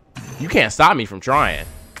 You can't stop me from trying.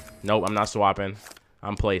 Nope, I'm not swapping.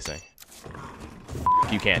 I'm placing.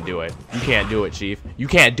 You can't do it. You can't do it, Chief. You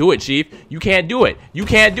can't do it, Chief. You can't do it. You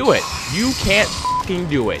can't do it. You can't fucking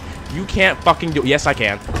do it. You can't fucking do it. Yes, I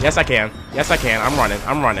can. Yes, I can. Yes, I can. I'm running.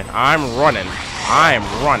 I'm running. I'm running. I'm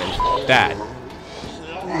running. That.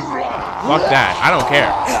 Fuck that. I don't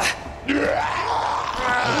care.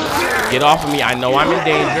 Get off of me. I know I'm in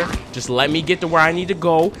danger. Just let me get to where I need to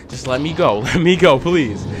go. Just let me go. Let me go,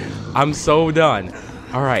 please. I'm so done.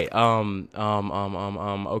 All right.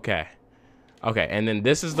 Okay. Okay, and then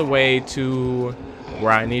this is the way to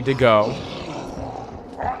where I need to go.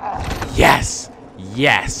 Yes.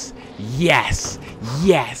 Yes. Yes.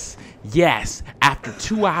 Yes. Yes. After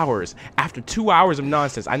 2 hours. After 2 hours of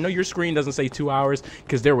nonsense. I know your screen doesn't say 2 hours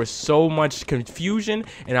because there was so much confusion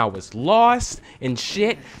and I was lost and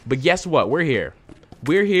shit. But guess what? We're here.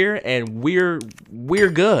 We're here and we're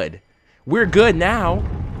good. We're good now.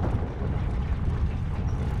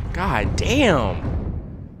 God damn.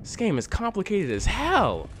 This game is complicated as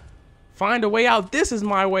hell. Find a way out. This is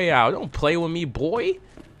my way out. Don't play with me, boy.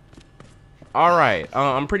 All right.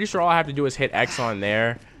 I'm pretty sure all I have to do is hit X on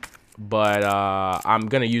there. But I'm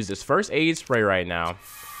going to use this first aid spray right now.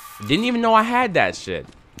 Didn't even know I had that shit.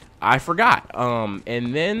 I forgot.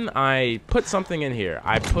 And then I put something in here.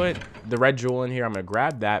 I put the red jewel in here. I'm going to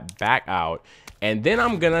grab that back out. And then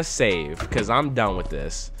I'm going to save because I'm done with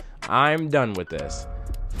this. I'm done with this.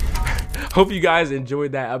 Hope you guys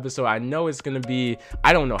enjoyed that episode. I know it's gonna be,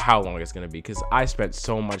 I don't know how long it's gonna be because I spent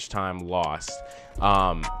so much time lost.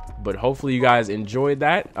 But hopefully you guys enjoyed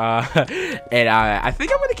that. And I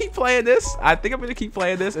think I'm gonna keep playing this.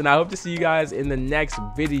 And I hope to see you guys in the next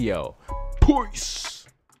video. Peace.